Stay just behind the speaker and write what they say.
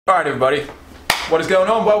Alright everybody, what is going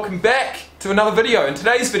on? Welcome back to another video. In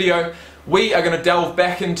today's video, we are going to delve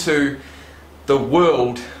back into the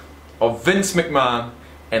world of Vince McMahon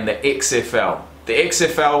and the XFL. The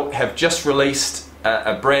XFL have just released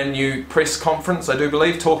a brand new press conference, I do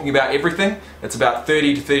believe, talking about everything. It's about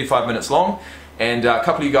 30 to 35 minutes long, and a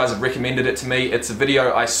couple of you guys have recommended it to me. It's a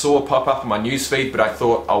video I saw pop up in my newsfeed, but I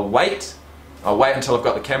thought I'll wait until I've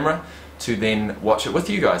got the camera to then watch it with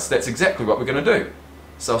you guys. That's exactly what we're going to do.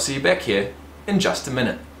 So I'll see you back here in just a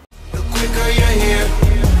minute. The quicker you're here,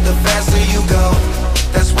 the faster you go.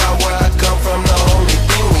 That's why where I come from, the only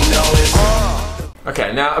thing we know is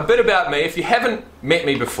Okay, now a bit about me. If you haven't met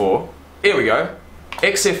me before, here we go.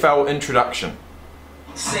 XFL introduction.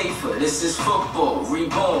 Safer, this is football,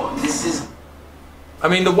 reborn, this is... I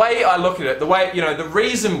mean, the way I look at it, the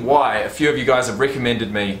reason why a few of you guys have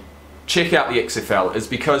recommended me check out the XFL is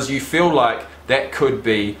because you feel like that could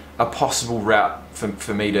be a possible route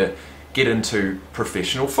for me to get into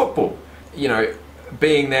professional football. You know,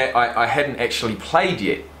 being that I hadn't actually played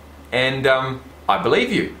yet. And I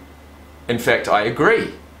believe you. In fact, I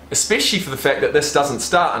agree. Especially for the fact that this doesn't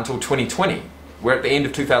start until 2020. We're at the end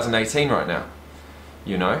of 2018 right now.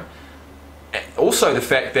 You know? Also the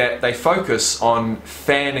fact that they focus on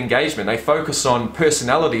fan engagement. They focus on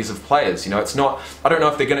personalities of players. You know, it's not... I don't know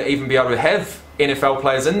if they're going to even be able to have NFL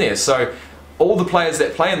players in there. So all the players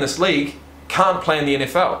that play in this league can't play in the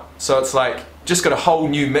NFL. So it's like, just got a whole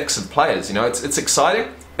new mix of players, you know. It's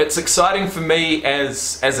exciting. It's exciting for me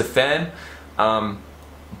as a fan,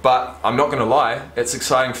 but I'm not going to lie, it's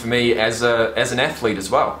exciting for me as an athlete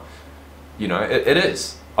as well. You know, it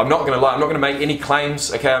is. I'm not going to lie, I'm not going to make any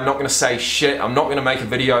claims, okay? I'm not going to say shit. I'm not going to make a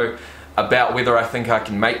video about whether I think I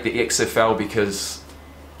can make the XFL because,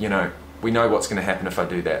 you know, we know what's going to happen if I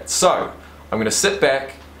do that. So, I'm going to sit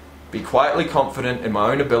back, be quietly confident in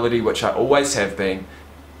my own ability, which I always have been,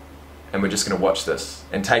 and we're just going to watch this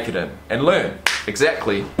and take it in and learn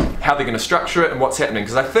exactly how they're going to structure it and what's happening.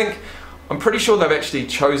 Because I'm pretty sure they've actually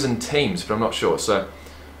chosen teams, but I'm not sure. So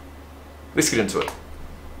let's get into it.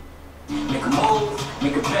 Make a move,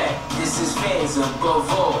 make a bet. This is fans above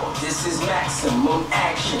all. This is maximum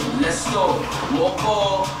action. Let's go. More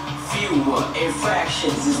ball, fewer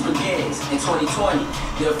infractions. This begins in 2020.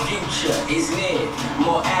 The future is near.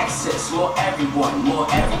 More access, more everyone, more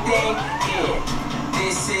everything here.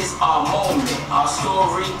 This is our moment, our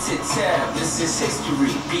story to tell. This is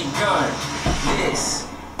history begun. This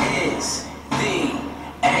is the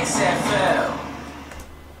XFL.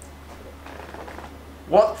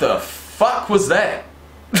 What the fuck was that?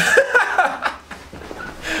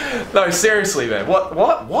 No, seriously, man. What?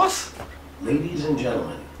 Ladies and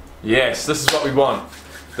gentlemen. Yes, this is what we want.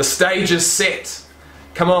 The stage is set.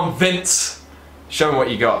 Come on, Vince. Show me what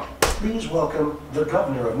you got. Please welcome the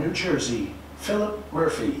Governor of New Jersey, Philip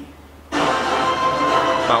Murphy.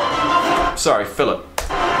 Oh, sorry, Philip.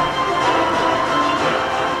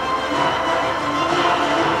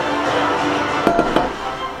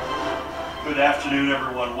 Good afternoon,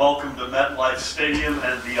 everyone. Welcome to MetLife Stadium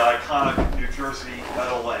and the iconic New Jersey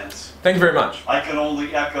Meadowlands. Thank you very much. I can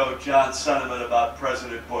only echo John's sentiment about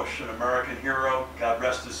President Bush, an American hero. God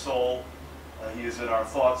rest his soul. He is in our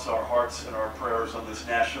thoughts, our hearts, and our prayers on this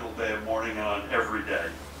National Day of Mourning and on every day.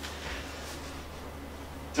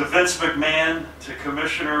 To Vince McMahon, to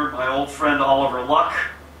Commissioner, my old friend Oliver Luck,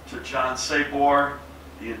 to John Sabor,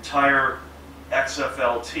 the entire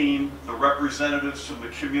XFL team, the representatives from the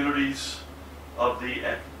communities of the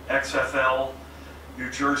XFL, New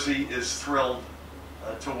Jersey is thrilled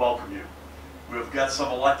to welcome you. We've got some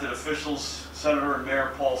elected officials, Senator and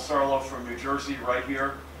Mayor Paul Sarlo from New Jersey right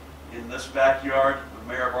here in this backyard, the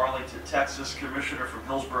Mayor of Arlington, Texas, Commissioner from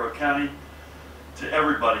Hillsborough County, to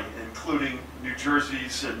everybody, including New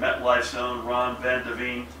Jersey's and MetLife's own Ron Van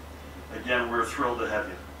Deveen. Again, we're thrilled to have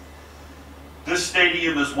you. This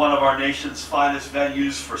stadium is one of our nation's finest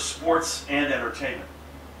venues for sports and entertainment.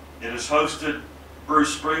 It has hosted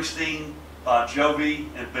Bruce Springsteen, Bon Jovi,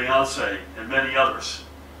 and Beyonce, and many others.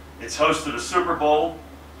 It's hosted a Super Bowl,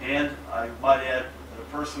 and I might add, at a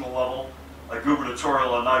personal level, a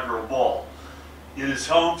gubernatorial inaugural ball. It is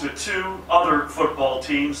home to 2 other football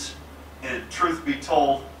teams, and truth be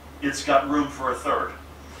told, it's got room for a third.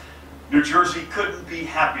 New Jersey couldn't be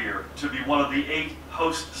happier to be one of the 8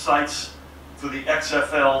 host sites for the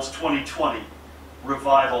XFL's 2020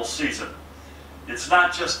 revival season. It's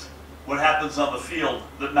not just what happens on the field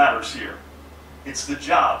that matters here. It's the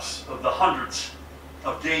jobs of the hundreds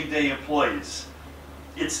of game day employees.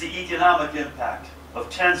 It's the economic impact of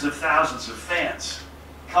tens of thousands of fans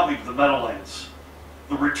coming to the Meadowlands.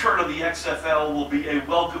 The return of the XFL will be a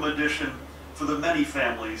welcome addition for the many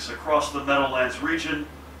families across the Meadowlands region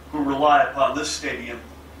who rely upon this stadium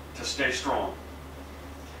to stay strong.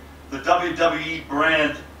 The WWE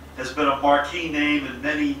brand has been a marquee name in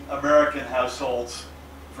many American households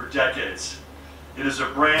for decades. It is a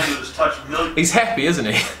brand that has touched millions. He's happy, isn't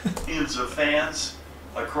he? Millions of fans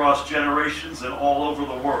across generations and all over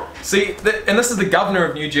the world. See, and this is the governor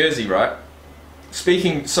of New Jersey, right?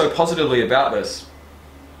 Speaking so positively about this.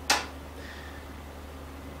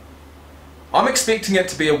 I'm expecting it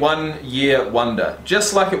to be a one-year wonder,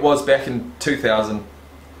 just like it was back in 2000. You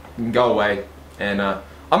can go away. And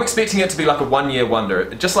I'm expecting it to be like a one-year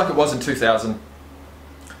wonder, just like it was in 2000.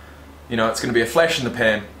 You know, it's going to be a flash in the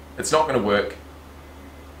pan. It's not going to work.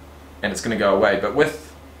 And it's going to go away. But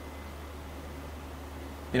with,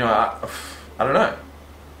 you know, I don't know.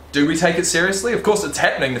 Do we take it seriously? Of course it's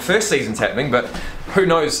happening. The first season's happening, but who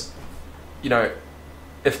knows, you know,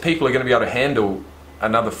 if people are going to be able to handle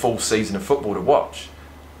another full season of football to watch,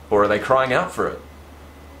 or are they crying out for it?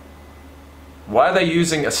 Why are they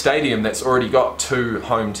using a stadium that's already got 2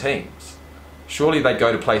 home teams? Surely they'd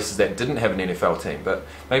go to places that didn't have an NFL team, but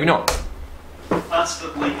maybe not.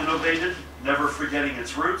 Constantly innovated, never forgetting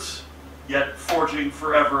its roots, yet forging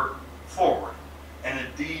forever forward. And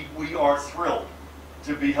indeed, we are thrilled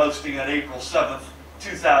to be hosting on April 7th,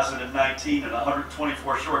 2019, in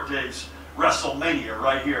 124 short days, WrestleMania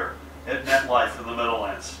right here at MetLife in the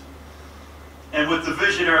Meadowlands. And with the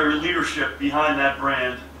visionary leadership behind that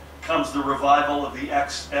brand comes the revival of the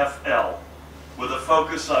XFL, with a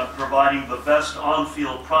focus on providing the best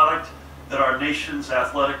on-field product that our nation's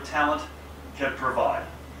athletic talent can provide.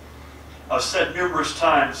 I've said numerous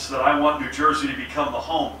times that I want New Jersey to become the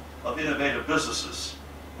home of innovative businesses.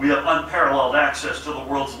 We have unparalleled access to the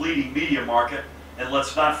world's leading media market, and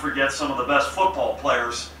let's not forget some of the best football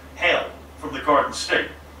players hail from the Garden State.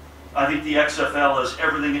 I think the XFL has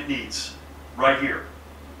everything it needs right here.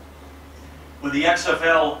 When the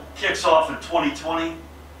XFL kicks off in 2020,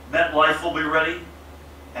 MetLife will be ready,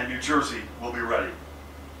 and New Jersey will be ready.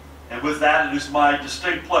 And with that, it is my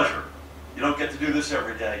distinct pleasure, you don't get to do this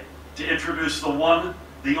every day, to introduce the one,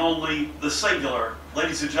 the only, the singular,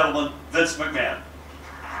 ladies and gentlemen, Vince McMahon.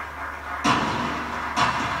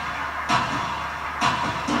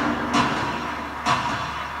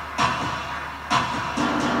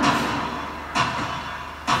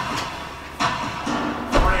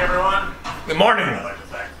 Good morning. I'd like to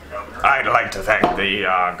thank the governor. I'd like to thank the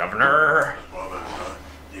governor. As well as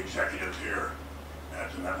the executives here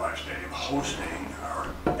at the MetLife Stadium hosting our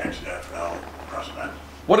XFL president.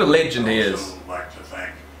 What a legend he I'd is. also like to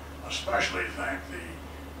especially thank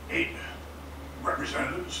the 8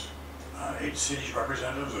 representatives, 8 cities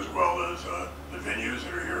representatives, as well as the venues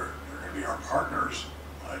that are here. They're going to be our partners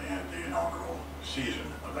in the inaugural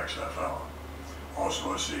season of XFL.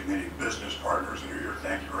 Also, I see many business partners that are here.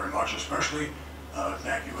 Thank you very much. Especially,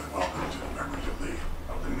 thank you and welcome to the members of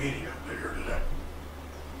the media that are here today.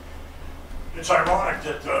 It's ironic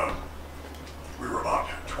that we were about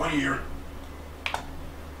 20 years.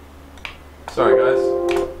 Sorry, guys.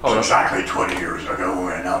 Hold on. Exactly 20 years ago when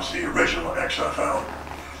we announced the original XFL.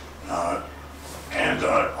 And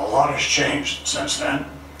a lot has changed since then.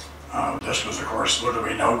 This was, of course, little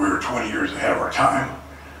did we know we were 20 years ahead of our time.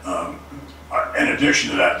 In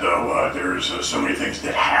addition to that, though, there's so many things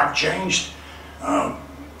that have changed.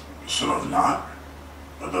 Some have not.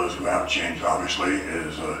 But those who have changed, obviously,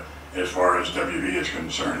 is as far as WB is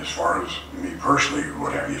concerned, as far as me personally,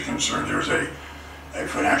 what have you is concerned, there's a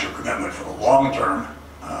financial commitment for the long term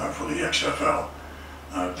for the XFL.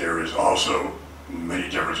 There is also many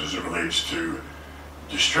differences that relates to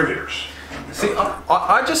distributors. See,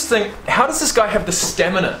 I just think, how does this guy have the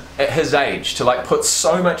stamina at his age to like put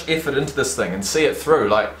so much effort into this thing and see it through?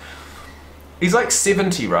 Like, he's like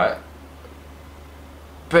 70, right?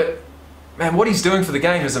 But man, what he's doing for the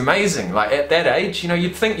game is amazing. Like at that age, you know,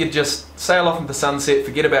 you'd think you'd just sail off into the sunset,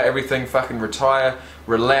 forget about everything, fucking retire,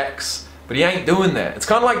 relax. But he ain't doing that. It's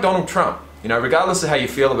kind of like Donald Trump. You know, regardless of how you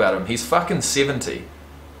feel about him, he's fucking 70,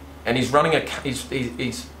 and he's running a. He's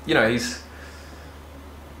you know, he's.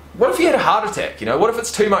 What if he had a heart attack, you know? What if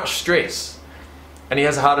it's too much stress and he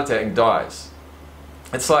has a heart attack and dies?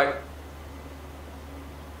 It's like...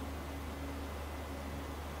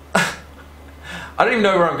 I don't even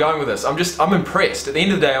know where I'm going with this. I'm impressed. At the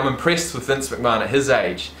end of the day, I'm impressed with Vince McMahon at his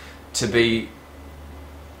age to be,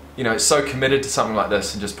 you know, so committed to something like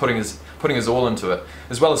this and just putting his all into it,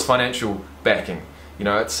 as well as financial backing. You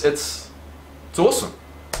know, it's awesome.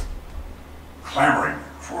 Clamoring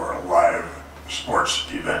for live sports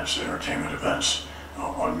events, entertainment events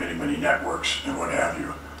on many networks and what have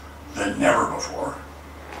you than never before.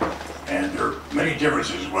 And there are many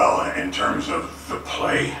differences as well in terms of the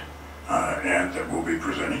play and that we'll be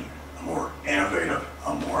presenting.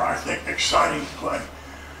 exciting to play.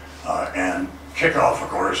 And kickoff, of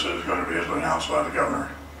course, is going to be, as announced by the governor,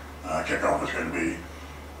 kickoff is going to be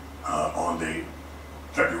on the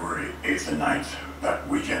February 8th and 9th, that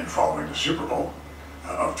weekend following the Super Bowl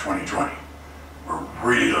of 2020. We're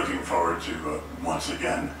really looking forward to, once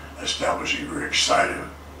again, establishing a very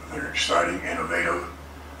exciting, innovative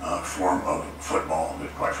form of football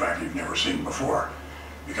that, quite frankly, you've never seen before.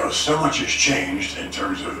 Because so much has changed in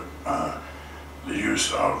terms of the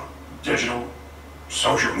use of digital,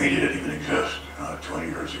 social media didn't even exist 20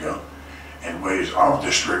 years ago, and ways of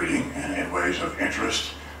distributing and ways of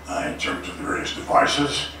interest in terms of the various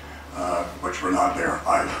devices, which were not there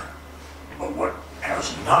either. But what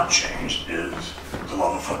has not changed is the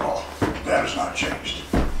love of football. That has not changed.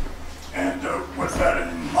 And with that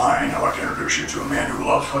in mind, I'd like to introduce you to a man who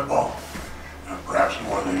loves football, perhaps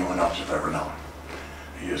more than anyone else has ever known.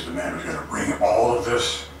 He is the man who's going to bring all of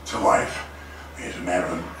this to life. He is a man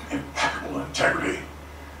of impeccable integrity,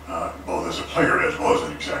 both as a player as well as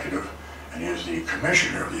an executive. And he is the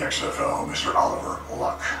commissioner of the XFL, Mr. Oliver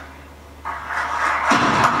Luck.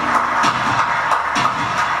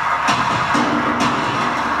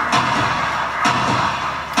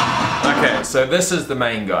 Okay, so this is the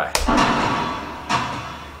main guy.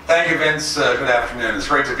 Thank you, Vince. Good afternoon. It's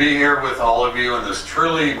great to be here with all of you on this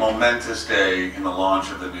truly momentous day in the launch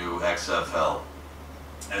of the new XFL.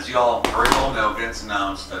 As you all very well know, Vince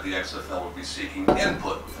announced that the XFL would be seeking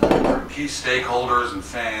input from key stakeholders and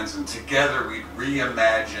fans, and together we'd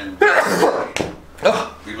reimagine the game.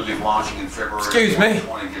 We believe launching in February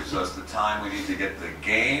 2020 gives us the time we need to get the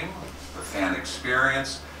game, the fan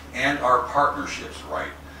experience, and our partnerships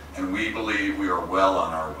right. And we believe we are well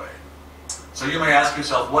on our way. So you may ask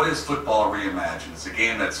yourself, what is football reimagined? It's a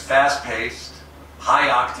game that's fast-paced,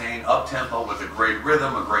 high-octane, up-tempo, with a great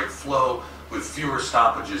rhythm, a great flow, with fewer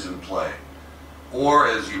stoppages in play. Or,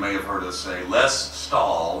 as you may have heard us say, less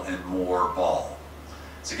stall and more ball.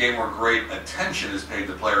 It's a game where great attention is paid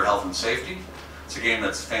to player health and safety. It's a game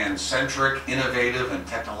that's fan-centric, innovative, and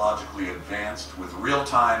technologically advanced, with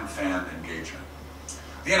real-time fan engagement.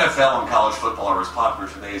 The NFL and college football are as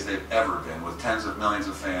popular today as they've ever been, with tens of millions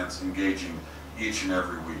of fans engaging each and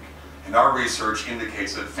every week. And our research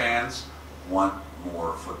indicates that fans want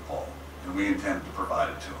more football, and we intend to provide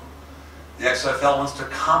it to them. The XFL wants to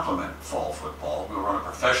complement fall football. We will run a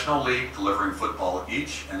professional league delivering football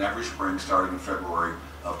each and every spring starting in February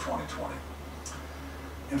of 2020.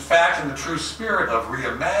 In fact, in the true spirit of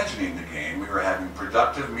reimagining the game, we are having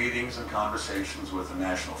productive meetings and conversations with the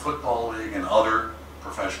National Football League and other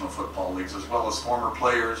professional football leagues, as well as former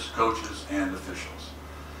players, coaches, and officials.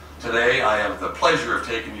 Today, I have the pleasure of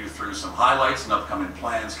taking you through some highlights and upcoming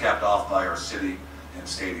plans, capped off by our city and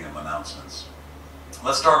stadium announcements.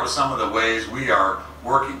 Let's start with some of the ways we are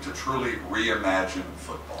working to truly reimagine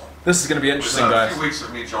football. This is going to be interesting, guys. Within a few weeks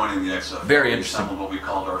of me joining the XFL, Very interesting. we assembled what we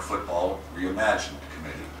called our Football Reimagined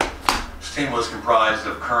Committee. This team was comprised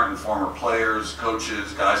of current and former players,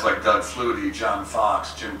 coaches, guys like Doug Flutie, John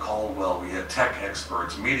Fox, Jim Caldwell. We had tech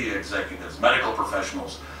experts, media executives, medical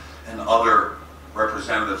professionals, and other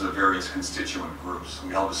representatives of various constituent groups.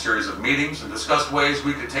 We held a series of meetings and discussed ways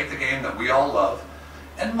we could take the game that we all love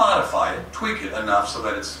and modify it, tweak it enough so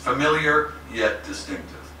that it's familiar yet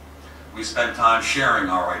distinctive. We spent time sharing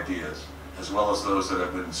our ideas, as well as those that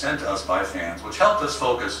have been sent to us by fans, which helped us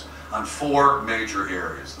focus on four major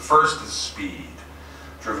areas. The first is speed,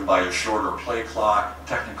 driven by a shorter play clock,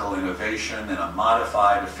 technical innovation, and a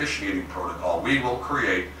modified officiating protocol. We will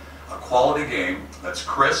create a quality game that's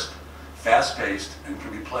crisp, fast-paced, and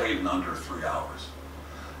can be played in under 3 hours.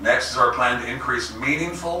 Next is our plan to increase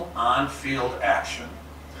meaningful on-field action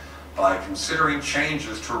by considering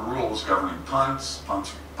changes to rules governing punts,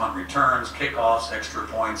 punt returns, kickoffs, extra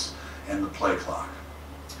points, and the play clock.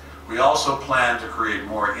 We also plan to create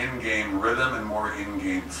more in-game rhythm and more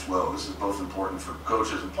in-game flow. This is both important for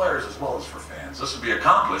coaches and players as well as for fans. This will be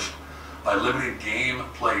accomplished by limiting game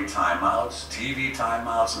play timeouts, TV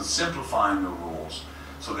timeouts, and simplifying the rules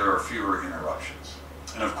so there are fewer interruptions.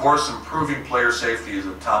 And of course, improving player safety is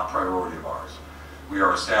a top priority of ours. We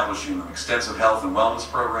are establishing an extensive health and wellness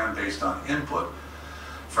program based on input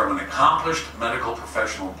from an accomplished medical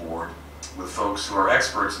professional board with folks who are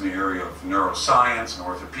experts in the area of neuroscience and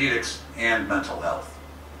orthopedics and mental health.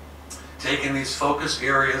 Taking these focus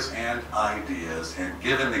areas and ideas and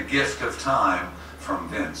given the gift of time from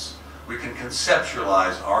Vince, we can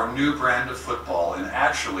conceptualize our new brand of football and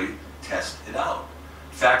actually test it out.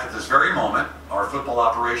 In fact, at this very moment, our football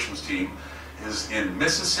operations team is in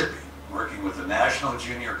Mississippi, working with the National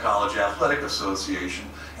Junior College Athletic Association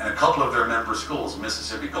and a couple of their member schools,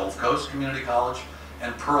 Mississippi Gulf Coast Community College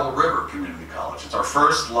and Pearl River Community College. It's our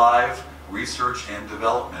first live research and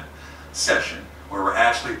development session where we're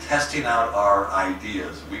actually testing out our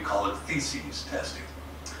ideas. We call it theses testing.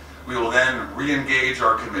 We will then re-engage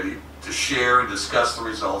our committee to share and discuss the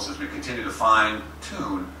results as we continue to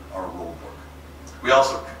fine-tune our rule book. We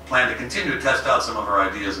also plan to continue to test out some of our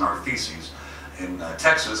ideas and our theses in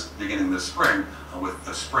Texas beginning this spring with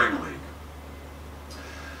the Spring League.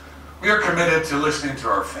 We are committed to listening to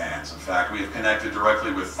our fans. In fact, we have connected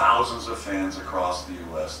directly with thousands of fans across the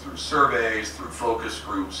U.S. through surveys, through focus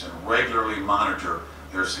groups, and regularly monitor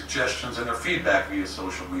their suggestions and their feedback via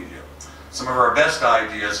social media. Some of our best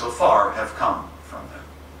ideas so far have come from them.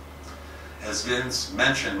 As Vince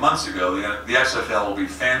mentioned months ago, the XFL will be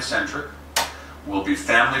fan-centric, will be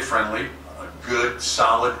family-friendly, a good,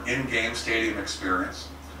 solid in-game stadium experience.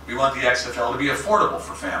 We want the XFL to be affordable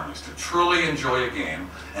for families, to truly enjoy a game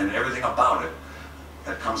and everything about it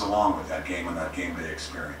that comes along with that game and that game day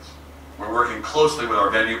experience. We're working closely with our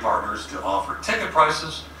venue partners to offer ticket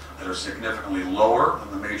prices that are significantly lower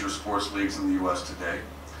than the major sports leagues in the U.S. today.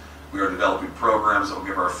 We are developing programs that will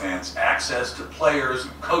give our fans access to players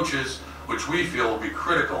and coaches, which we feel will be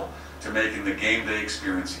critical to making the game day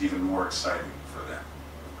experience even more exciting for them.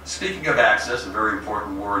 Speaking of access, a very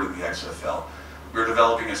important word in the XFL, we're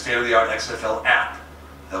developing a state-of-the-art XFL app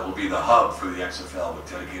that will be the hub for the XFL with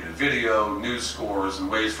dedicated video, news scores,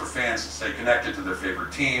 and ways for fans to stay connected to their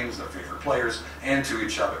favorite teams, their favorite players, and to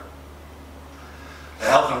each other. The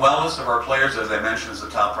health and wellness of our players, as I mentioned, is a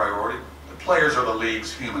top priority. The players are the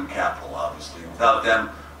league's human capital, obviously. Without them,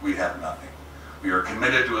 we have nothing. We are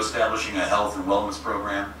committed to establishing a health and wellness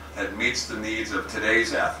program that meets the needs of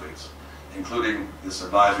today's athletes, including this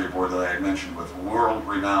advisory board that I had mentioned with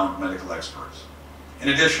world-renowned medical experts. In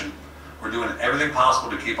addition, we're doing everything possible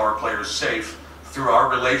to keep our players safe through our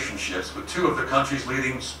relationships with two of the country's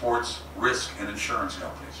leading sports risk and insurance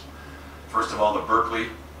companies. First of all, the Berkeley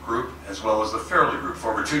Group, as well as the Fairley Group.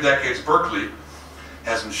 For over 2 decades, Berkeley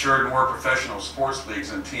has insured more professional sports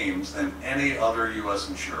leagues and teams than any other U.S.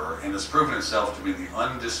 insurer and has proven itself to be the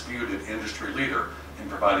undisputed industry leader in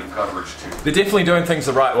providing coverage to. They're definitely doing things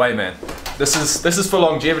the right way, man. This is for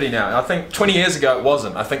longevity now. I think 20 years ago it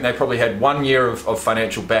wasn't. I think they probably had 1 year of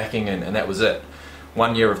financial backing and that was it.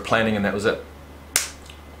 1 year of planning and that was it.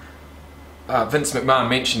 Vince McMahon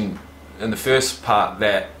mentioned in the first part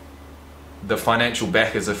that the financial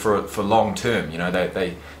backers are for long term. You know,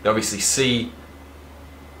 they obviously see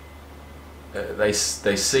they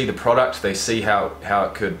see the product, they see how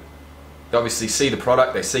it could. They obviously see the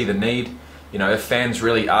product, they see the need. You know, if fans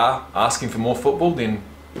really are asking for more football, then,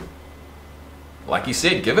 like you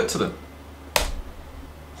said, give it to them.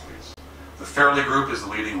 Please. The Fairley Group is the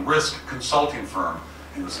leading risk consulting firm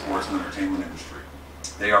in the sports and entertainment industry.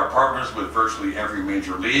 They are partners with virtually every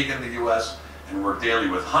major league in the U.S. and work daily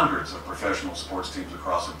with hundreds of professional sports teams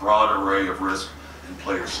across a broad array of risk and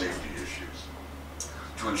player safety issues.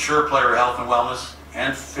 To ensure player health and wellness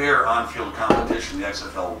and fair on-field competition, the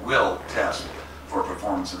XFL will test for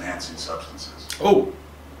performance-enhancing substances. Oh.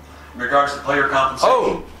 In regards to player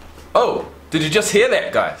compensation... Oh, did you just hear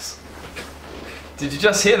that, guys? Did you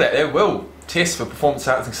just hear that? They will test for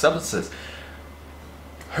performance-enhancing substances.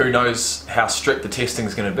 Who knows how strict the testing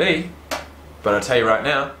is going to be, but I'll tell you right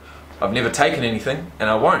now, I've never taken anything, and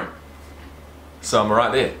I won't. So I'm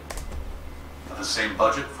right there. The same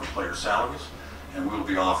budget for player salaries, and we'll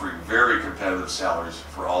be offering very competitive salaries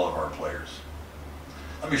for all of our players.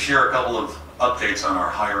 Let me share a couple of updates on our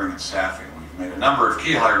hiring and staffing. We've made a number of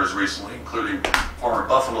key hires recently, including former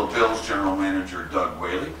Buffalo Bills General Manager Doug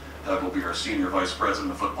Whaley. Doug will be our Senior Vice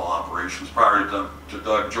President of Football Operations. Prior to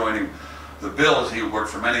Doug joining the Bills, he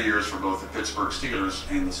worked for many years for both the Pittsburgh Steelers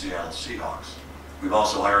and the Seattle Seahawks. We've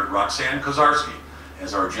also hired Roxanne Kozarski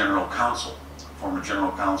as our General Counsel, former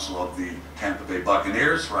General Counsel of the Tampa Bay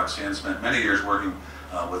Buccaneers. Roxanne spent many years working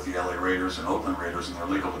with the LA Raiders and Oakland Raiders in their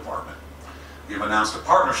legal department. We've announced a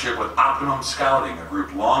partnership with Optimum Scouting, a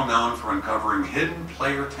group long known for uncovering hidden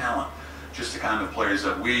player talent, just the kind of players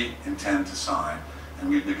that we intend to sign. And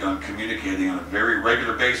we've begun communicating on a very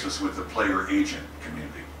regular basis with the player agent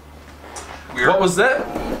community. What was that?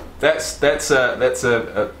 That's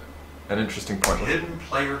an interesting point. Hidden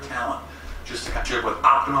player talent, just to catch up with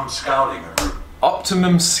Optimum Scouting, a group.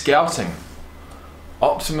 Optimum Scouting.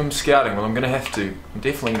 Optimum Scouting. Well, I'm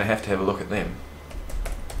definitely gonna have to have a look at them.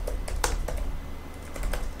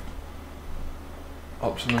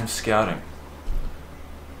 Optimum Scouting.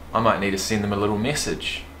 I might need to send them a little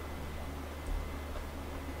message.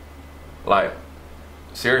 Like,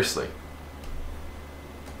 seriously.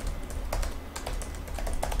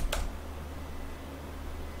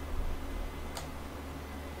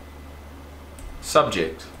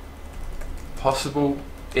 Subject: possible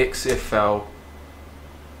XFL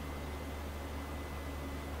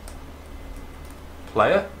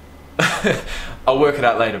player. I'll work it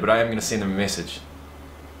out later, but I am going to send them a message.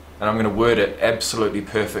 And I'm going to word it absolutely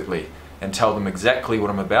perfectly and tell them exactly what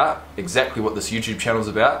I'm about, exactly what this YouTube channel is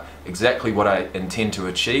about, exactly what I intend to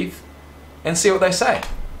achieve, and see what they say.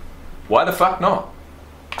 Why the fuck not?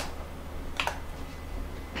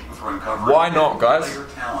 Why not, guys? Player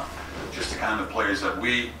talent, just the kind of players that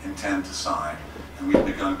we intend to sign, and we've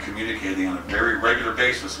begun communicating on a very regular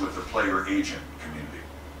basis with the player agent community.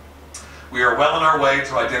 We are well on our way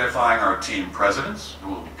to identifying our team presidents,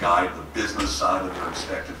 who will guide the business side of their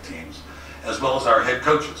respective teams, as well as our head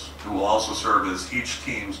coaches, who will also serve as each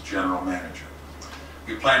team's general manager.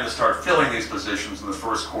 We plan to start filling these positions in the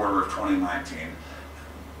first quarter of 2019.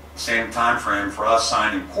 Same time frame for us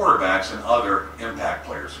signing quarterbacks and other impact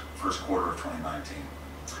players, first quarter of 2019.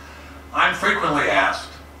 I'm frequently asked,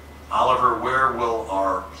 Oliver, where will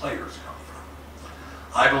our players come from?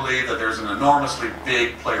 I believe that there's an enormously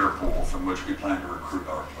big player pool from which we plan to recruit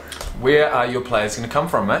our players. Where are your players going to come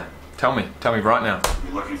from, mate? Tell me right now.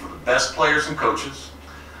 We're looking for the best players and coaches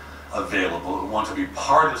available who want to be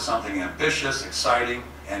part of something ambitious, exciting,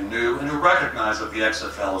 and new, and who recognize that the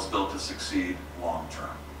XFL is built to succeed long term.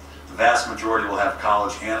 The vast majority will have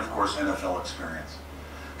college and, of course, NFL experience.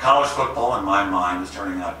 College football, in my mind, is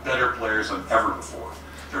turning out better players than ever before.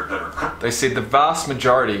 They're better. They said the vast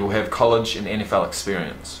majority will have college and NFL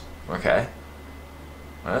experience. Okay?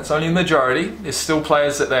 Well, that's only the majority. There's still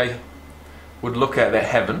players that they would look at that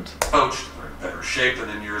haven't. Coached, they're in better shape than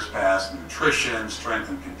in years past. Nutrition, strength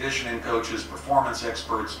and conditioning coaches, performance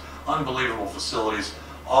experts, unbelievable facilities,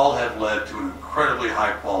 all have led to an incredibly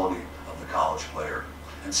high quality of the college player.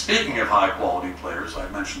 And speaking of high quality players, I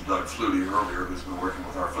mentioned Doug Flutie earlier, who's been working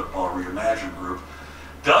with our Football Reimagined group.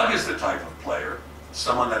 Doug is the type of player,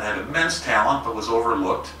 someone that had immense talent but was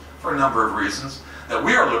overlooked for a number of reasons, that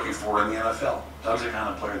we are looking for in the NFL. Doug's the kind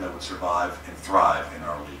of player that would survive and thrive in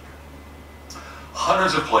our league.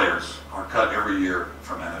 Hundreds of players are cut every year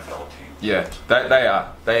from NFL teams. Yeah, they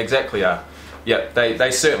are. They exactly are. Yeah,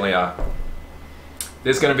 they certainly are.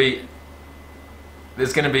 There's going to be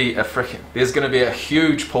a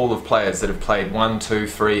huge pool of players that have played 1, 2,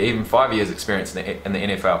 3, even 5 years experience in the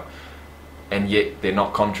NFL, and yet they're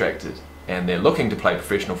not contracted, and they're looking to play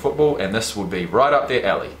professional football, and this would be right up their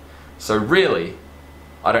alley. So really,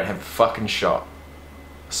 I don't have a fucking shot.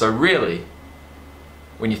 So really,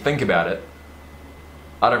 when you think about it,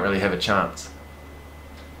 I don't really have a chance.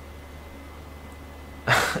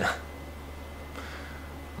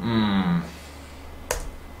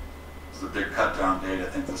 The big cut down date, I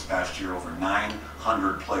think this past year over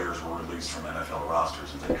 900 players were released from NFL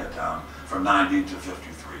rosters, and they cut down from 90 to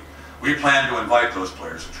 53. We plan to invite those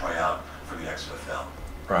players to try out for the XFL.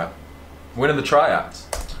 Right. When are the tryouts?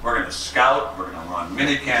 We're going to scout, we're going to run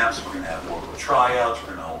mini camps, we're going to have local tryouts,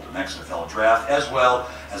 we're going to hold an XFL draft, as well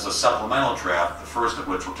as a supplemental draft, the first of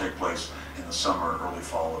which will take place in the summer, early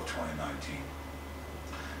fall of 2019. In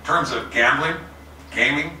terms of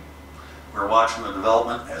gaming, we're watching the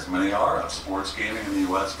development, as many are, of sports gaming in the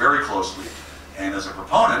U.S. very closely. And as a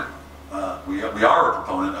proponent, we are a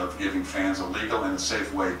proponent of giving fans a legal and a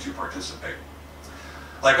safe way to participate.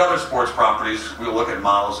 Like other sports properties, we'll look at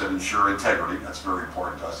models that ensure integrity, that's very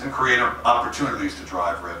important to us, and create opportunities to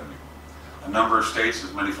drive revenue. A number of states,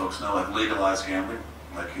 as many folks know, have legalized gambling,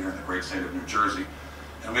 like here in the great state of New Jersey.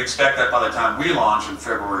 And we expect that by the time we launch in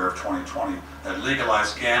February of 2020, that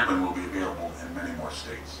legalized gambling will be available in many more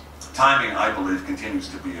states. Timing, I believe, continues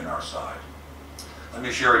to be on our side. Let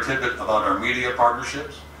me share a tidbit about our media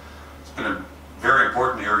partnerships. It's been a very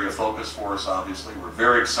important area of focus for us, obviously. We're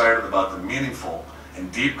very excited about the meaningful and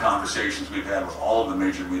deep conversations we've had with all of the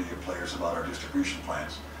major media players about our distribution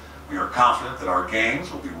plans. We are confident that our games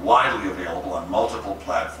will be widely available on multiple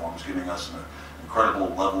platforms, giving us an incredible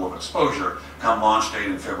level of exposure come launch date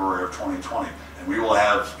in February of 2020. And we will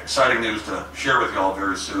have exciting news to share with you all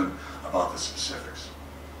very soon about the specifics.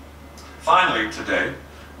 Finally, today,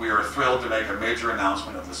 we are thrilled to make a major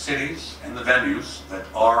announcement of the cities and the venues that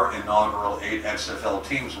our inaugural 8 XFL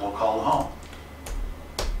teams will call home.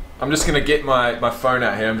 I'm just going to get my phone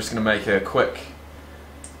out here. I'm just going to make a quick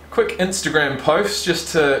Instagram post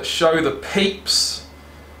just to show the peeps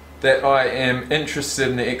that I am interested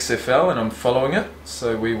in the XFL and I'm following it.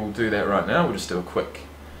 So we will do that right now. We'll just do a quick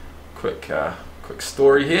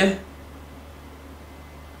story here.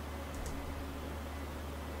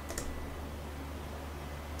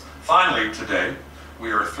 Finally, today,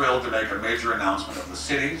 we are thrilled to make a major announcement of the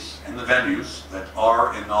cities and the venues that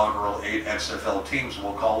our inaugural 8 XFL teams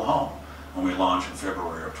will call home when we launch in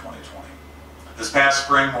February of 2020. This past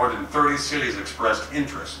spring, more than 30 cities expressed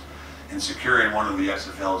interest in securing one of the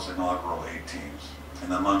XFL's inaugural 8 teams. In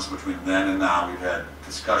the months between then and now, we've had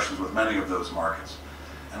discussions with many of those markets.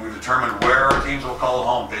 And we've determined where our teams will call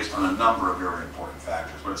home based on a number of very important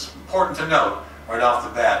factors. But it's important to note, right off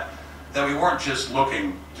the bat, that we weren't just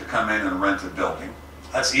looking to come in and rent a building.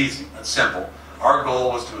 That's easy, that's simple. Our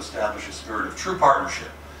goal was to establish a spirit of true partnership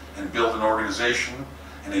and build an organization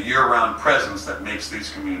and a year-round presence that makes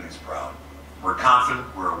these communities proud. We're confident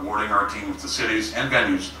we're awarding our teams to cities and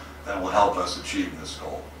venues that will help us achieve this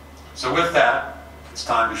goal. So with that, it's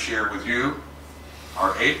time to share with you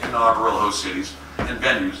our 8 inaugural host cities and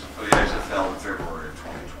venues for the XFL in February of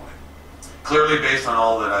 2020. Clearly, based on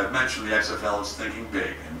all that I've mentioned, the XFL is thinking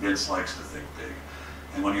big, and Vince likes to think big.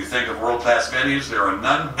 And when you think of world-class venues, there are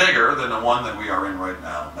none bigger than the one that we are in right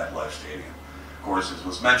now, MetLife Stadium. Of course, as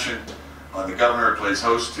was mentioned, the governor plays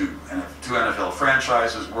host to 2 NFL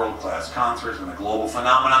franchises, world-class concerts, and a global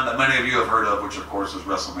phenomenon that many of you have heard of, which of course is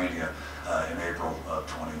WrestleMania in April of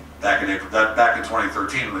back in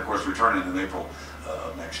 2013, and of course returning in April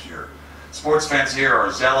of next year. Sports fans here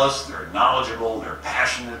are zealous, they're knowledgeable, they're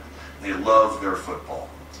passionate, they love their football.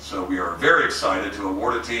 So we are very excited to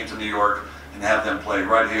award a team to New York and have them play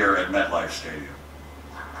right here at MetLife Stadium.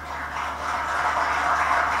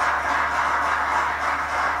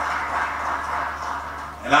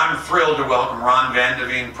 And I'm thrilled to welcome Ron Van de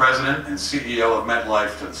Veen, President and CEO of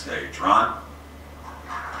MetLife, to the stage. Ron?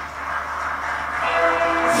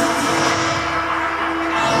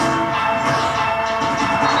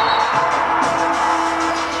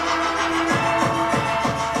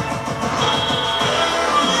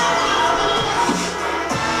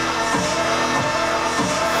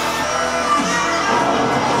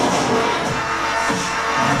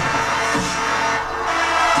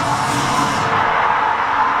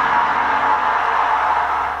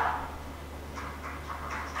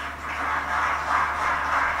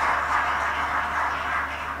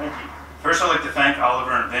 First, I'd like to thank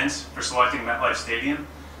Oliver and Vince for selecting MetLife Stadium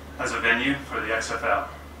as a venue for the XFL.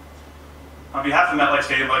 On behalf of MetLife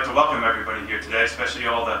Stadium, I'd like to welcome everybody here today, especially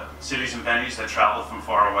all the cities and venues that travel from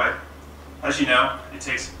far away. As you know, it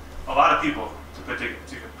takes a lot of people to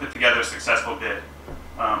put together a successful bid.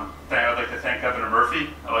 I'd like to thank Governor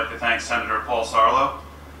Murphy. I'd like to thank Senator Paul Sarlo.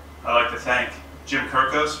 I'd like to thank Jim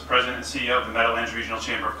Kirkos, President and CEO of the Meadowlands Regional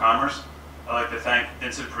Chamber of Commerce. I'd like to thank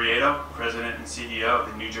Vincent Prieto, President and CEO of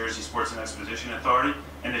the New Jersey Sports and Exposition Authority,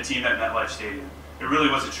 and the team at MetLife Stadium. It really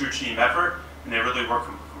was a true team effort, and they really worked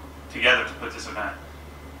together to put this event.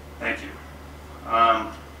 Thank you.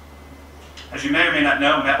 As you may or may not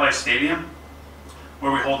know, MetLife Stadium,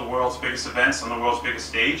 where we hold the world's biggest events on the world's biggest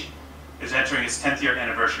stage, is entering its 10th year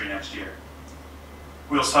anniversary next year.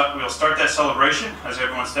 We'll start that celebration, as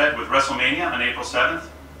everyone said, with WrestleMania on April 7th,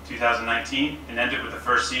 2019, and end it with the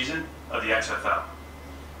first season of the XFL.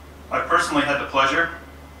 I've personally had the pleasure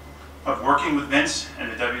of working with Vince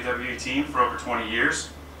and the WWE team for over 20 years,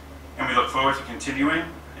 and we look forward to continuing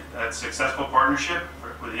that successful partnership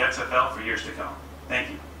with the XFL for years to come. Thank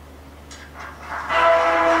you.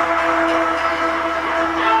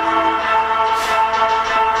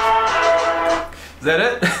 Is that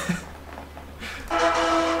it?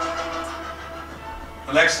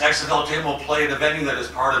 The next XFL team will play at a venue that is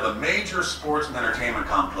part of a major sports and entertainment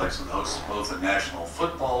complex that hosts both a National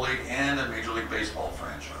Football League and a Major League Baseball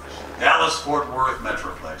franchise. Dallas-Fort Worth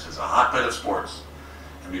Metroplex is a hotbed of sports,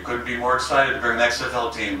 and we couldn't be more excited to bring the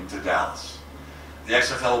XFL team to Dallas. The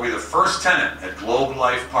XFL will be the first tenant at Globe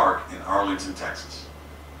Life Park in Arlington, Texas.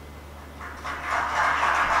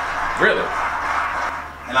 Really?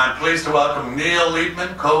 And I'm pleased to welcome Neil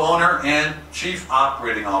Liebman, co-owner and chief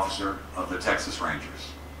operating officer of the Texas Rangers.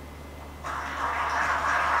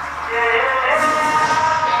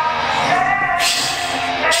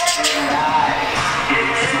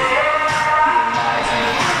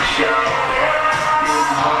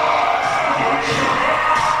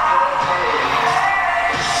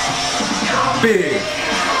 Big.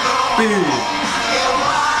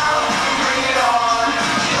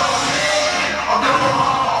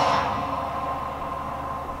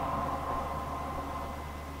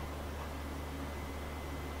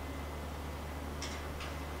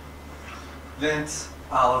 Vince,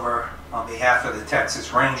 Oliver, on behalf of the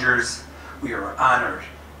Texas Rangers, we are honored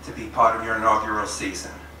to be part of your inaugural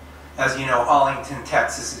season. As you know, Arlington,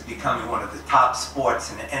 Texas is becoming one of the top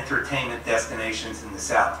sports and entertainment destinations in the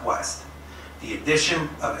Southwest. The addition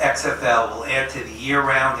of XFL will add to the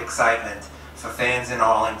year-round excitement for fans in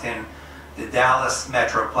Arlington, the Dallas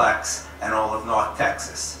Metroplex, and all of North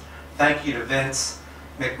Texas. Thank you to Vince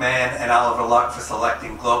McMahon and Oliver Luck for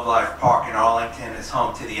selecting Globe Life Park in Arlington as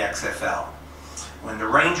home to the XFL. when the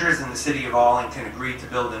Rangers and the City of Arlington agreed to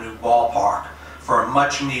build a new ballpark for a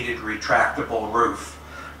much-needed retractable roof.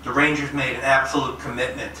 The Rangers made an absolute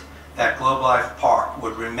commitment that Globe Life Park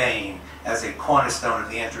would remain as a cornerstone of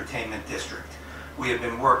the entertainment district. We have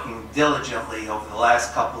been working diligently over the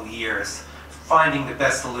last couple of years, finding the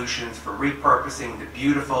best solutions for repurposing the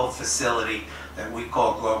beautiful facility that we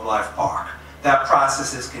call Globe Life Park. That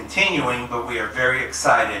process is continuing, but we are very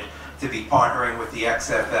excited to be partnering with the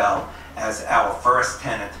XFL as our first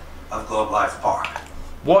tenant of Globe Life Park.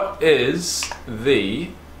 What is the...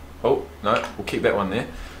 Oh, no, we'll keep that one there.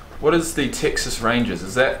 What is the Texas Rangers?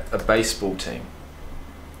 Is that a baseball team?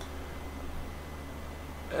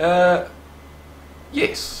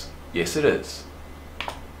 Yes. Yes, it is.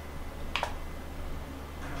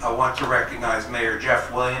 I want to recognize Mayor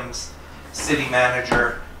Jeff Williams, City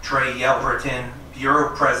Manager Trey Yelverton,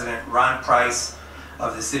 Bureau President Ron Price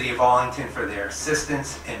of the City of Arlington for their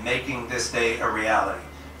assistance in making this day a reality.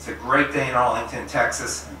 It's a great day in Arlington,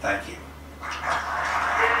 Texas, and thank you.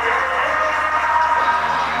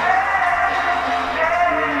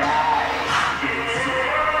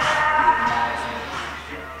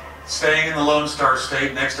 Staying in the Lone Star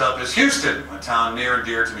State, next up is Houston, a town near and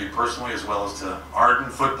dear to me personally, as well as to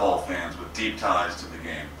ardent football fans with deep ties to the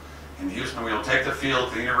game. In Houston, we will take the field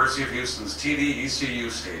to the University of Houston's TD-ECU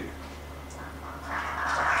Stadium.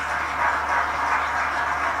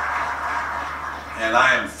 And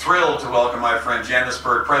I am thrilled to welcome my friend Janice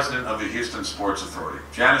Bird, president of the Houston Sports Authority.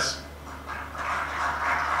 Janice.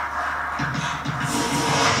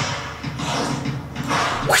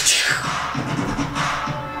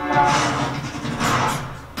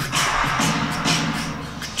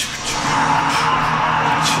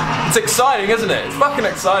 It's exciting, isn't it? It's fucking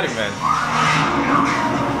exciting, man.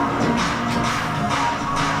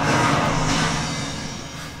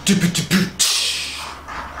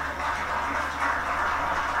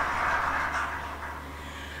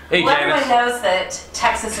 Hey, well, everyone Janice. knows that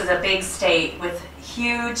Texas is a big state with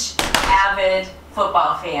huge, avid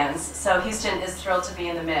football fans, so Houston is thrilled to be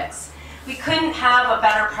in the mix. We couldn't have a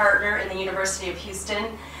better partner in the University of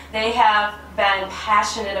Houston. They have been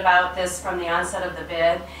passionate about this from the onset of the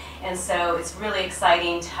bid, and so it's really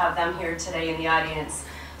exciting to have them here today in the audience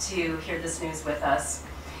to hear this news with us.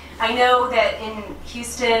 I know that in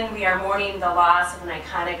Houston we are mourning the loss of an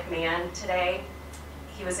iconic man today.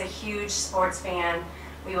 He was a huge sports fan.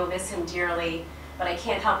 We will miss him dearly, but I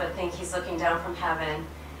can't help but think he's looking down from heaven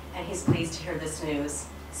and he's pleased to hear this news.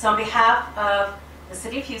 So on behalf of the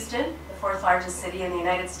City of Houston, the fourth largest city in the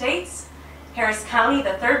United States, Harris County,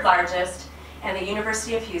 the third largest, and the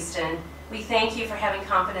University of Houston, we thank you for having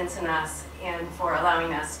confidence in us and for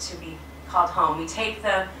allowing us to be called home. We take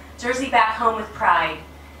the jersey back home with pride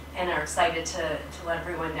and are excited to let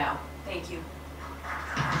everyone know. Thank you.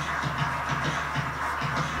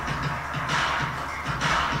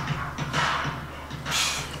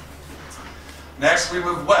 Next, we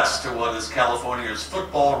move west to what is California's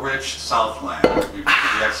football-rich Southland. We believe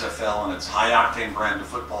the XFL and its high-octane brand of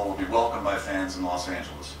football will be welcomed by fans in Los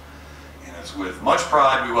Angeles. And it's with much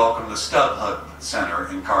pride we welcome the StubHub Center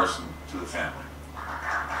in Carson to the family.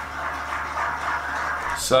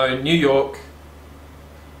 So, New York,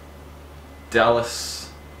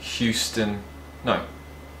 Dallas, Houston, no.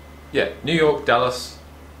 Yeah, New York, Dallas,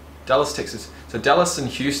 Texas. So Dallas and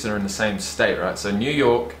Houston are in the same state, right? So New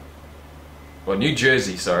York, well, New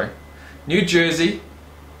Jersey, sorry. New Jersey,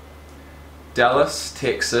 Dallas,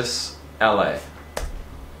 Texas, LA.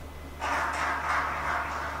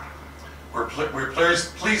 We're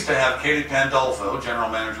pleased to have Katie Pandolfo, General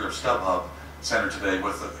Manager of StubHub Center today,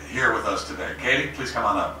 here with us today. Katie, please come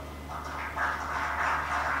on up.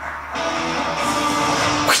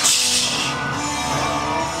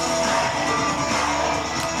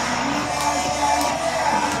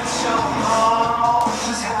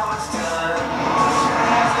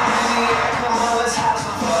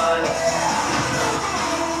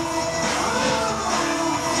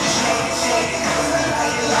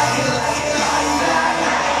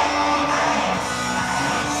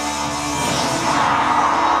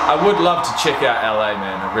 I would love to check out LA,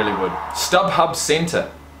 man. I really would. StubHub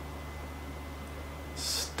Center.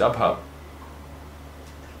 StubHub.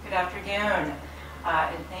 Good afternoon,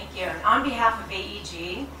 and thank you. And on behalf of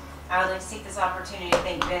AEG, I would like to take this opportunity to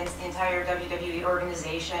thank Vince, the entire WWE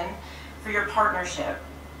organization, for your partnership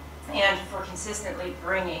and for consistently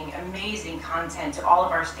bringing amazing content to all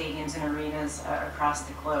of our stadiums and arenas across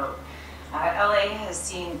the globe. LA has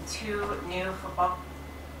seen 2 new football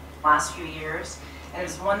last few years. And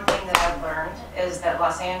there's one thing that I've learned is that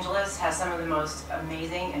Los Angeles has some of the most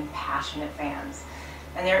amazing and passionate fans.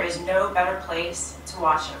 and there is no better place to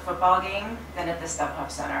watch a football game than at the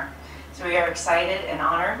StubHub Center. So we are excited and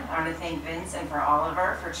honored. I want to thank Vince and for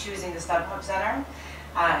Oliver for choosing the StubHub Center,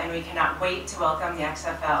 and we cannot wait to welcome the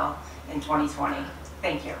XFL in 2020.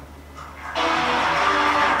 Thank you.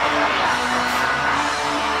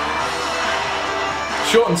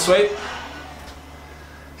 Short and sweet.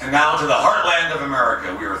 And now to the heartland of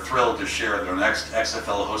America. We are thrilled to share that our next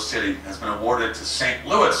XFL host city has been awarded to St.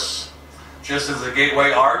 Louis. Just as the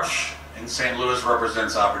Gateway Arch in St. Louis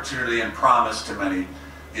represents opportunity and promise to many,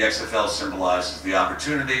 the XFL symbolizes the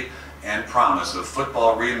opportunity and promise of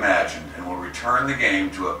football reimagined and will return the game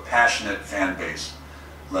to a passionate fan base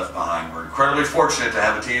left behind. We're incredibly fortunate to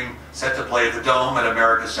have a team set to play at the Dome at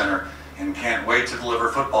America Center and can't wait to deliver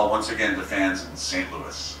football once again to fans in St.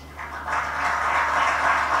 Louis.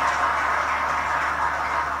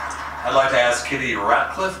 I'd like to ask Kitty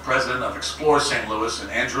Ratcliffe, president of Explore St. Louis, and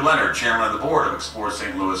Andrew Leonard, chairman of the board of Explore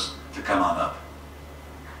St. Louis, to come on up.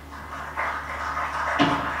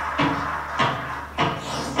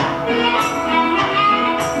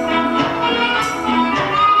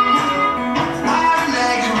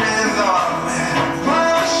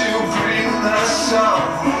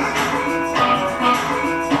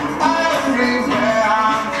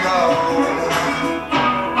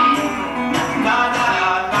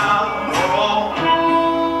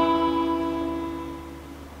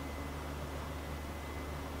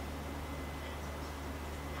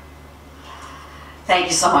 Thank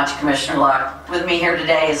you so much, Commissioner Luck. With me here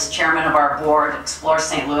today is Chairman of our board, Explore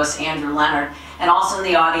St. Louis, Andrew Leonard, and also in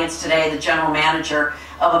the audience today, the General Manager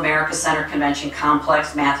of America Center Convention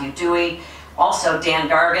Complex, Matthew Dewey, also Dan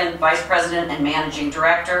Gargan, Vice President and Managing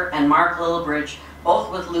Director, and Mark Lillibridge, both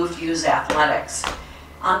with Luft Youth Athletics.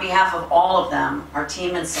 On behalf of all of them, our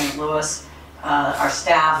team in St. Louis, our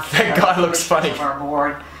staff, That guy looks funny. of our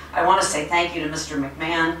board, I want to say thank you to Mr.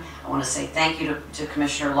 McMahon. I want to say thank you to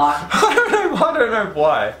Commissioner Luck. I don't know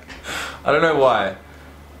why. I don't know why.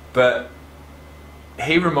 But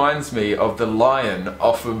he reminds me of the lion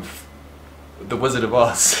off of The Wizard of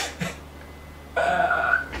Oz.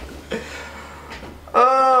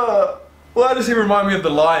 Why does he remind me of the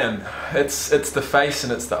lion? It's the face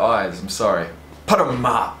and it's the eyes. I'm sorry.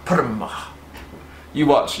 Parama. You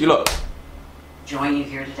watch. You look. Join you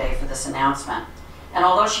here today for this announcement. And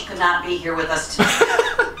although she could not be here with us today,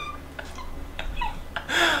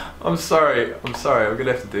 I'm sorry. I'm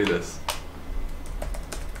gonna have to do this.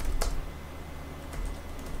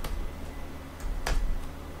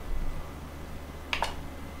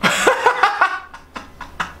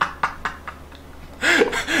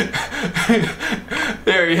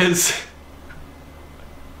 There he is.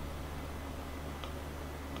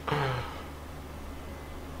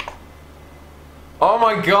 Oh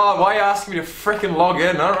my god, why are you asking me to frickin' log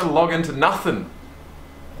in? I don't want to log into nothing.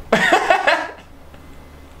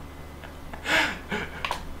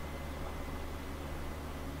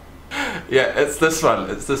 Yeah, it's this one.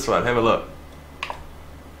 It's this one. Have a look.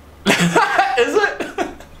 Is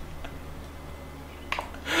it?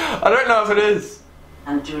 I don't know if it is.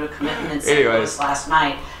 and due to commitment in St. Louis last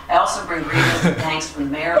night, I also bring greetings and thanks from the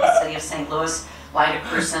Mayor of the City of St. Louis, Lyda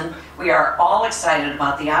Cruson. We are all excited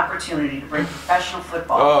about the opportunity to bring professional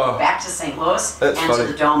football back to St. Louis and to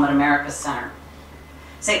the Dome at America Center.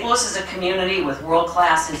 St. Louis is a community with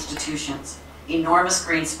world-class institutions, enormous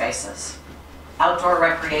green spaces, outdoor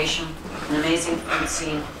recreation, an amazing food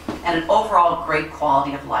scene, and an overall great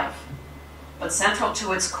quality of life. But central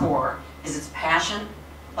to its core is its passion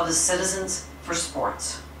of the citizens for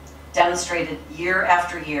sports, demonstrated year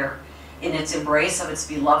after year in its embrace of its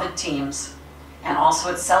beloved teams and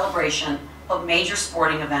also its celebration of major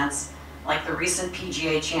sporting events like the recent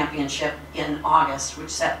PGA Championship in August,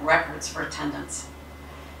 which set records for attendance.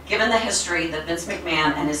 Given the history that Vince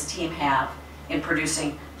McMahon and his team have in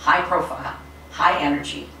producing high-profile,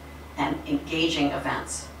 high-energy, and engaging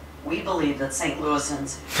events, we believe that St.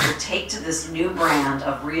 Louisans will take to this new brand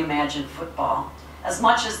of reimagined football as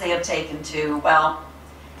much as they have taken to, well,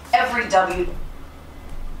 every event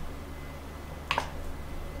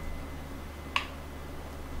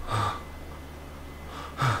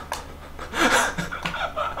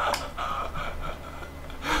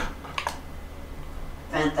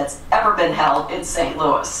that's ever been held in St.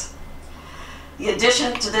 Louis. The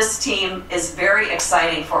addition to this team is very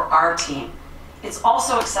exciting for our team. It's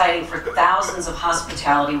also exciting for thousands of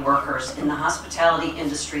hospitality workers in the hospitality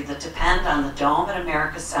industry that depend on the Dome at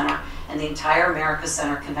America Center and the entire America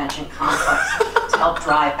Center Convention Complex to help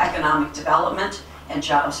drive economic development and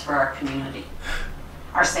jobs for our community.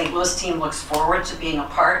 Our St. Louis team looks forward to being a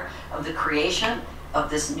part of the creation of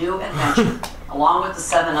this new invention, along with the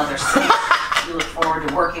 7 other cities We look forward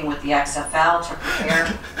to working with the XFL to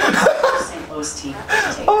prepare our St. Louis team to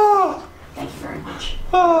take. Thank you very much.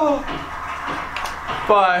 Bye.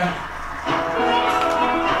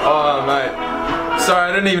 Oh, mate.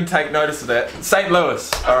 Sorry, I didn't even take notice of that. St.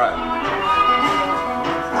 Louis. All right.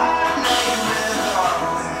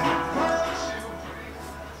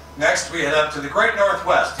 Next, we head up to the Great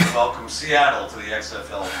Northwest to welcome Seattle to the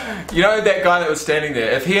XFL. You know that guy that was standing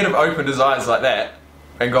there, if he had have opened his eyes like that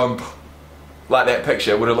and gone like that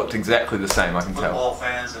picture, it would have looked exactly the same, I can tell. Football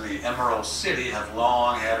fans in the Emerald City have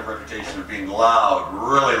long had a reputation of being loud,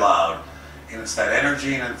 really loud. And it's that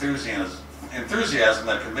energy and enthusiasm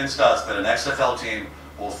that convinced us that an XFL team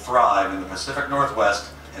will thrive in the Pacific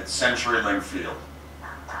Northwest at CenturyLink Field.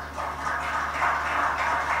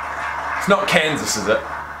 It's not Kansas, is it?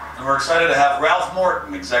 And we're excited to have Ralph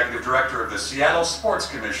Morton, Executive Director of the Seattle Sports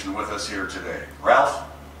Commission, with us here today. Ralph?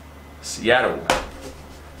 Seattle.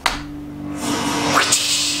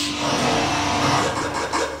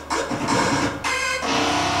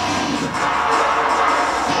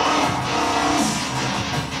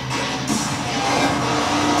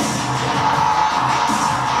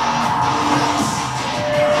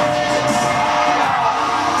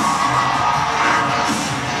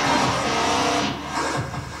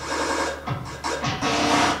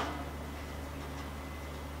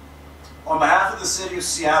 On behalf of the City of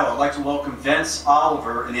Seattle, I'd like to welcome Vince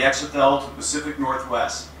Oliver and the XFL to the Pacific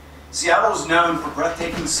Northwest. Seattle is known for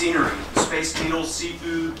breathtaking scenery, the Space Needles,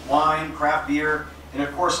 seafood, wine, craft beer, and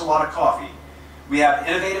of course a lot of coffee. We have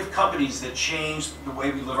innovative companies that change the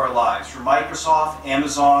way we live our lives, from Microsoft,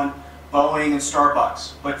 Amazon, Boeing, and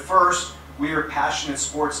Starbucks. But first, we are a passionate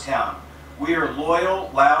sports town. We are loyal,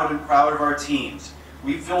 loud, and proud of our teams.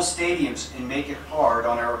 We fill stadiums and make it hard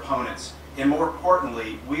on our opponents. And more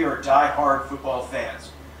importantly, we are die-hard football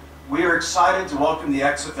fans. We are excited to welcome the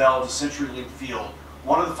XFL to CenturyLink Field,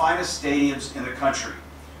 one of the finest stadiums in the country.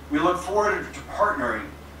 We look forward to partnering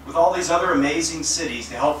with all these other amazing cities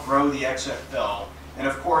to help grow the XFL, and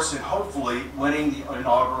of course, and hopefully winning the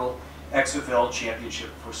inaugural XFL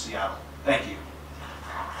championship for Seattle. Thank you.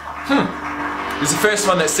 He's the first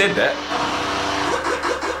one that said that.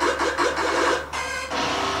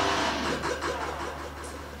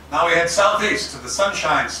 Now we head southeast to the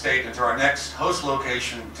Sunshine State and to our next host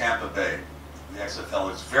location, Tampa Bay. The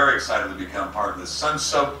XFL is very excited to become part of the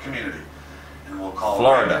sun-soaked community, and we'll call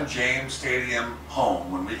Florida Raymond James Stadium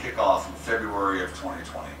home when we kick off in February of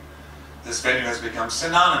 2020. This venue has become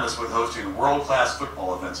synonymous with hosting world-class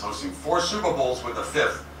football events, hosting 4 Super Bowls with a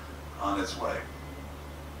 5th on its way.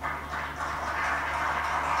 And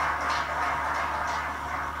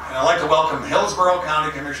I'd like to welcome Hillsborough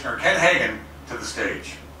County Commissioner Ken Hagan to the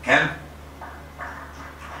stage. Ken?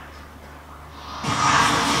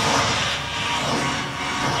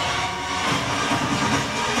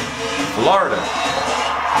 Florida.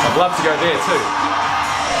 I'd love to go there too.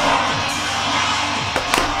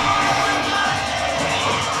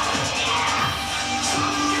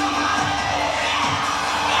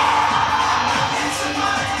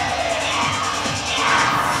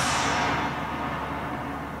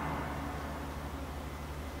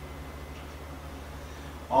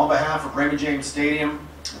 On behalf of Raymond James Stadium,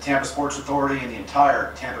 the Tampa Sports Authority, and the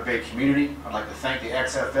entire Tampa Bay community, I'd like to thank the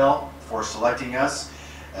XFL for selecting us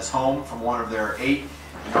as home from one of their 8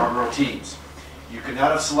 inaugural teams. You could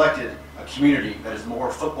not have selected a community that is more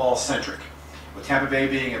football-centric, with Tampa Bay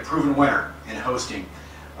being a proven winner in hosting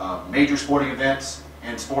major sporting events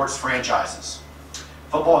and sports franchises.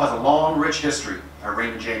 Football has a long, rich history at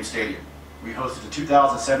Raymond James Stadium. We hosted the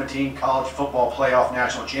 2017 College Football Playoff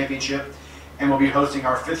National Championship, and we'll be hosting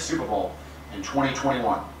our 5th Super Bowl in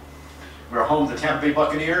 2021. We are home to the Tampa Bay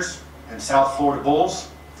Buccaneers and South Florida Bulls,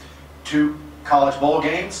 2 college bowl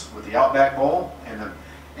games with the Outback Bowl and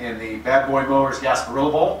the Bad Boy Mowers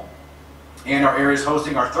Gasparilla Bowl, and our area is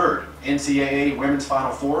hosting our 3rd NCAA Women's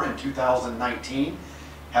Final Four in 2019,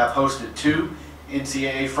 have hosted 2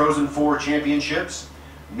 NCAA Frozen Four championships,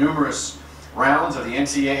 numerous rounds of the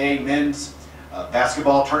NCAA Men's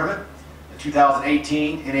Basketball Tournament,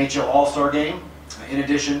 2018 NHL All-Star Game, in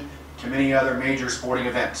addition to many other major sporting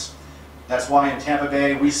events. That's why in Tampa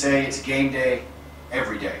Bay we say it's game day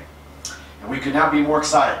every day. And we could not be more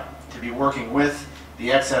excited to be working with the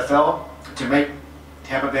XFL to make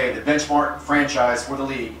Tampa Bay the benchmark franchise for the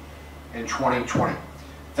league in 2020.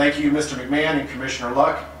 Thank you, Mr. McMahon and Commissioner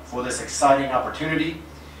Luck, for this exciting opportunity.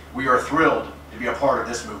 We are thrilled to be a part of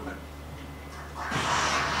this movement.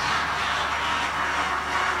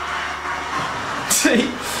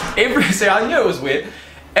 See, I knew it was weird.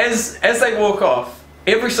 As they walk off,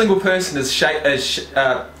 every single person has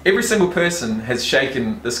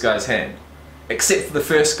shaken this guy's hand. Except for the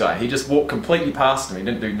first guy. He just walked completely past him. He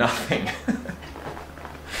didn't do nothing.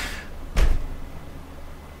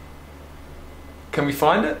 Can we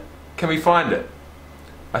find it? Can we find it?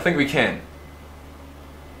 I think we can.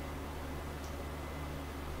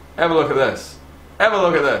 Have a look at this. Have a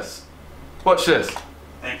look at this. Watch this.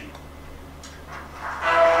 Thank you.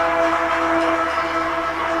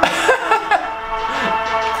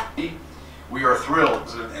 We are thrilled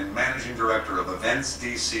and managing director of Events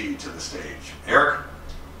DC to the stage. Eric?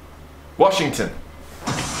 Washington.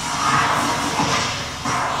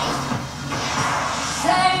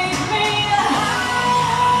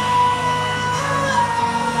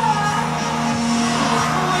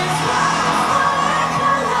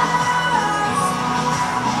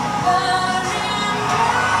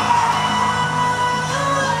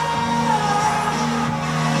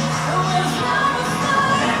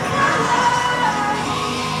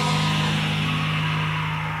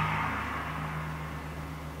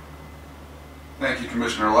 Thank you,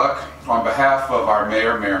 Commissioner Luck. On behalf of our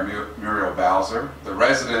Mayor, Muriel Bowser, the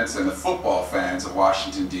residents and the football fans of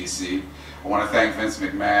Washington, D.C., I want to thank Vince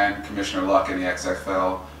McMahon, Commissioner Luck, and the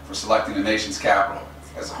XFL for selecting the nation's capital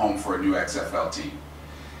as a home for a new XFL team.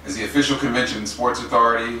 As the official convention and sports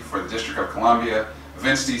authority for the District of Columbia,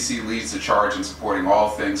 Events DC leads the charge in supporting all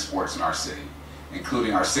things sports in our city,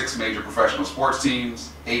 including our 6 major professional sports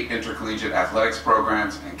teams, 8 intercollegiate athletics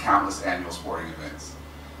programs, and countless annual sporting events.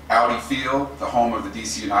 Audi Field, the home of the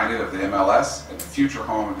DC United of the MLS and the future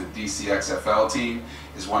home of the DC XFL team,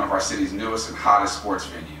 is one of our city's newest and hottest sports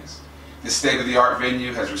venues. This state-of-the-art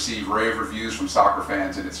venue has received rave reviews from soccer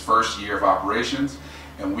fans in its first year of operations,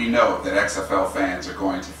 and we know that XFL fans are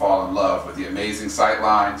going to fall in love with the amazing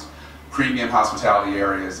sightlines, premium hospitality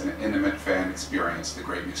areas, and an intimate fan experience the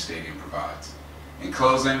great new stadium provides. In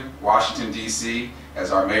closing, Washington, D.C.,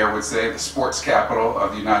 as our mayor would say, the sports capital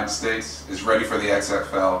of the United States, is ready for the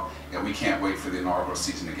XFL, and we can't wait for the inaugural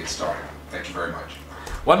season to get started. Thank you very much.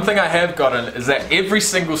 One thing I have gotten is that every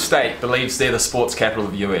single state believes they're the sports capital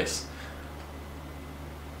of the US.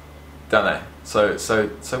 Don't they? So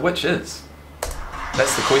which is?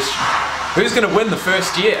 That's the question. Who's going to win the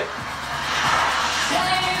first year?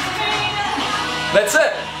 That's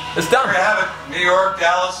it. It's done. There you have it. New York,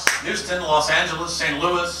 Dallas, Houston, Los Angeles, St.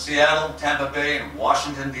 Louis, Seattle, Tampa Bay, and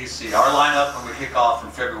Washington, D.C. Our lineup when we kick off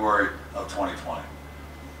in February of 2020.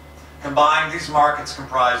 Combined, these markets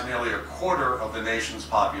comprise nearly a quarter of the nation's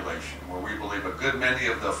population, where we believe a good many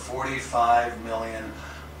of the 45 million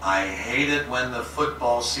 "I hate it when the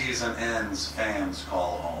football season ends" fans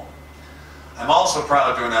call home. I'm also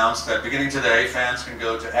proud to announce that beginning today, fans can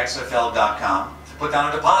go to xfl.com to put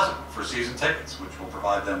down a deposit for season tickets, which will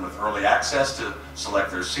provide them with early access to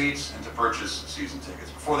select their seats and to purchase season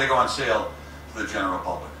tickets before they go on sale to the general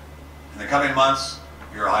public. In the coming months,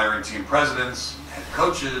 we are hiring team presidents, head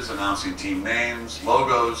coaches, announcing team names,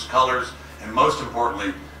 logos, colors, and most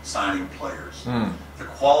importantly, signing players. The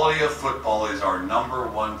quality of football is our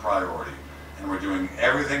 #1 priority, and we're doing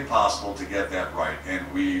everything possible to get that right, and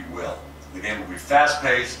we will. The game will be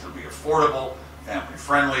fast-paced, it'll be affordable,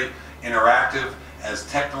 family-friendly, interactive, as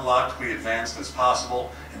technologically advanced as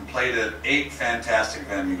possible, and played at 8 fantastic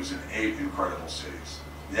venues in 8 incredible cities.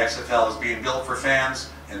 The XFL is being built for fans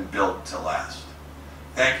and built to last.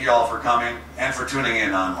 Thank you all for coming and for tuning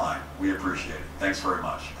in online. We appreciate it. Thanks very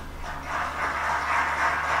much.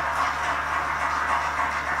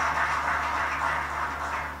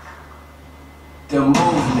 The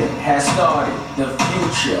movement has started, the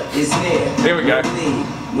future is near. Here we go.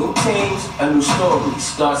 New teams, a new story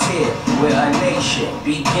starts here, where a nation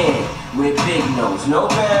begin. We're big nose, no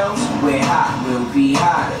bounds, we're hot, we'll be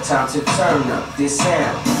hotter. Time to turn up this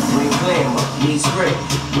sound. Where glamour meets grit,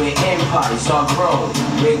 where empires are grown,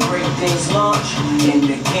 where great things launch, and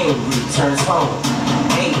the game returns home.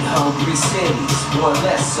 8 hungry cities, one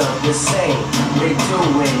less of the same. We're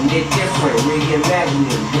doing it different,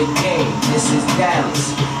 reimagining the game. This is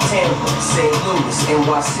Dallas, Tampa, St. Louis,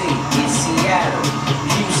 NYC, it's Seattle,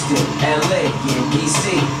 Houston, LA, and DC.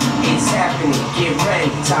 It's happening, get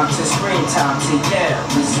ready, time to scream, time to yell.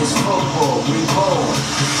 This is football reborn.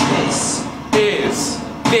 This is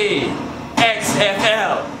the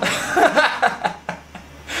XFL.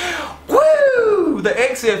 Woo! The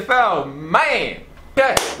XFL, man!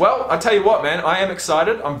 Okay, well, I tell you what, man, I am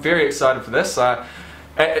excited. I'm very excited for this.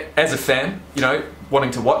 As a fan, you know,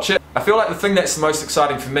 wanting to watch it. I feel like the thing that's the most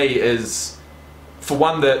exciting for me is, for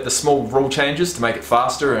one, the small rule changes to make it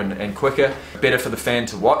faster and quicker, better for the fan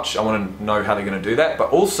to watch. I want to know how they're going to do that,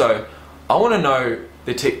 but also I want to know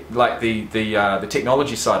the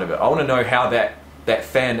technology side of it. I want to know how that that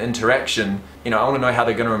fan interaction, you know, I want to know how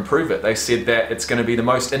they're going to improve it. They said that it's going to be the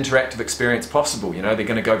most interactive experience possible. You know, they're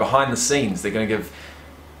going to go behind the scenes. They're going to give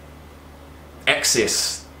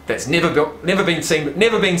access that's never been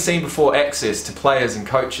seen before, access to players and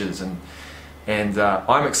coaches, and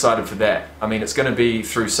I'm excited for that. I mean, it's going to be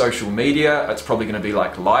through social media. It's probably going to be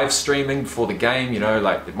like live streaming before the game. You know,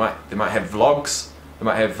 like they might have vlogs. They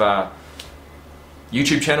might have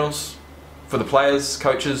YouTube channels for the players,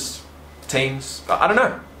 coaches, teams. I don't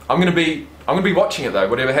know. I'm gonna be watching it though,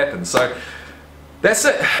 whatever happens. So that's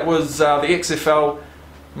it. It was the XFL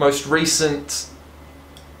most recent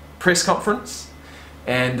press conference,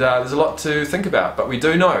 and there's a lot to think about. But we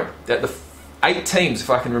do know that the 8 teams, if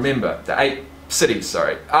I can remember, the 8 cities,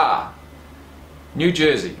 sorry, are New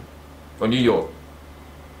Jersey or New York,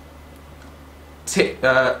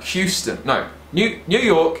 Houston, no, New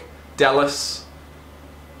York, Dallas,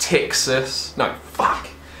 Texas, no, fuck.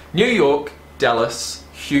 New York, Dallas,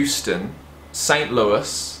 Houston, St.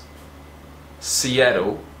 Louis,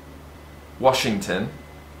 Seattle, Washington,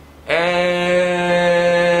 and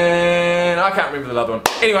I can't remember the other one.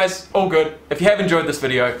 Anyways, all good. If you have enjoyed this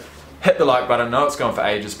video, hit the like button. I know it's gone for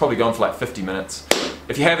ages, probably gone for like 50 minutes.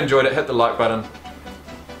 If you have enjoyed it, hit the like button.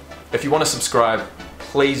 If you want to subscribe,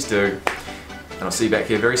 please do. And I'll see you back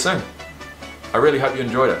here very soon. I really hope you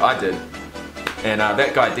enjoyed it. I did. And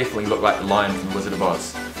that guy definitely looked like the lion from The Wizard of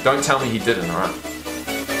Oz. Don't tell me he didn't, alright?